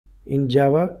In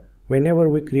Java, whenever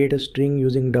we create a string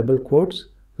using double quotes,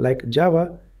 like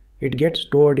Java, it gets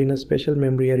stored in a special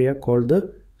memory area called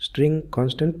the string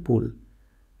constant pool.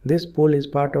 This pool is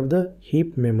part of the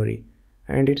heap memory,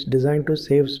 and it's designed to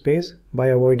save space by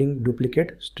avoiding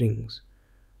duplicate strings.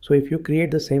 So if you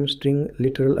create the same string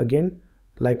literal again,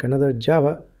 like another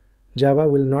Java, Java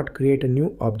will not create a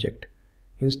new object.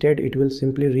 Instead, it will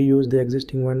simply reuse the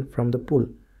existing one from the pool.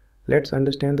 Let's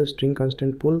understand the string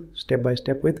constant pool step by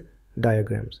step with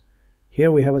diagrams.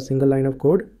 Here we have a single line of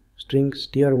code, string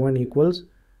str1 equals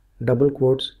double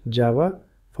quotes Java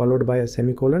followed by a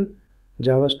semicolon.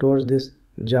 Java stores this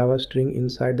Java string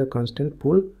inside the constant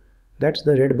pool. That's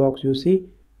the red box you see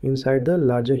inside the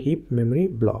larger heap memory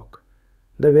block.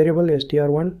 The variable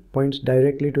str1 points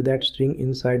directly to that string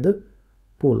inside the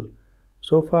pool.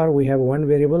 So far we have one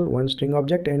variable, one string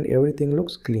object, and everything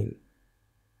looks clean.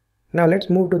 Now let's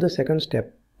move to the second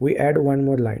step. We add one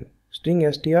more line. String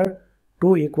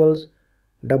str2 equals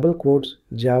double quotes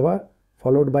Java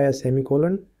followed by a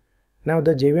semicolon. Now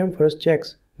the JVM first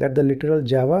checks that the literal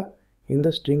Java in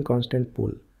the string constant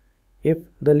pool. If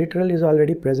the literal is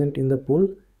already present in the pool,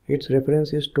 its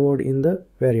reference is stored in the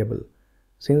variable.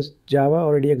 Since Java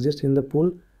already exists in the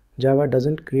pool, Java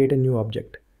doesn't create a new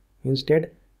object.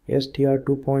 Instead,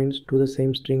 str2 points to the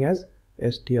same string as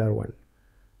str1.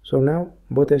 So now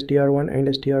both str1 and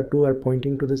str2 are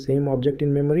pointing to the same object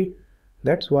in memory.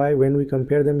 That's why when we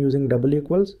compare them using double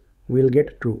equals, we'll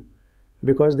get true.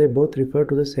 Because they both refer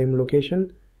to the same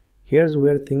location, here's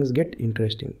where things get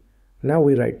interesting. Now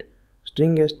we write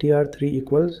string str3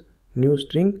 equals new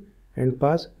string and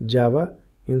pass Java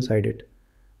inside it.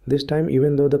 This time,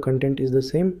 even though the content is the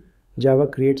same, Java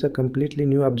creates a completely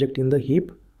new object in the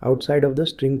heap outside of the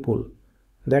string pool.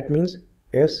 That means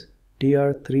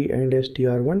str3 and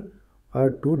str1 are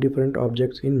two different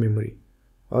objects in memory.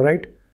 Alright,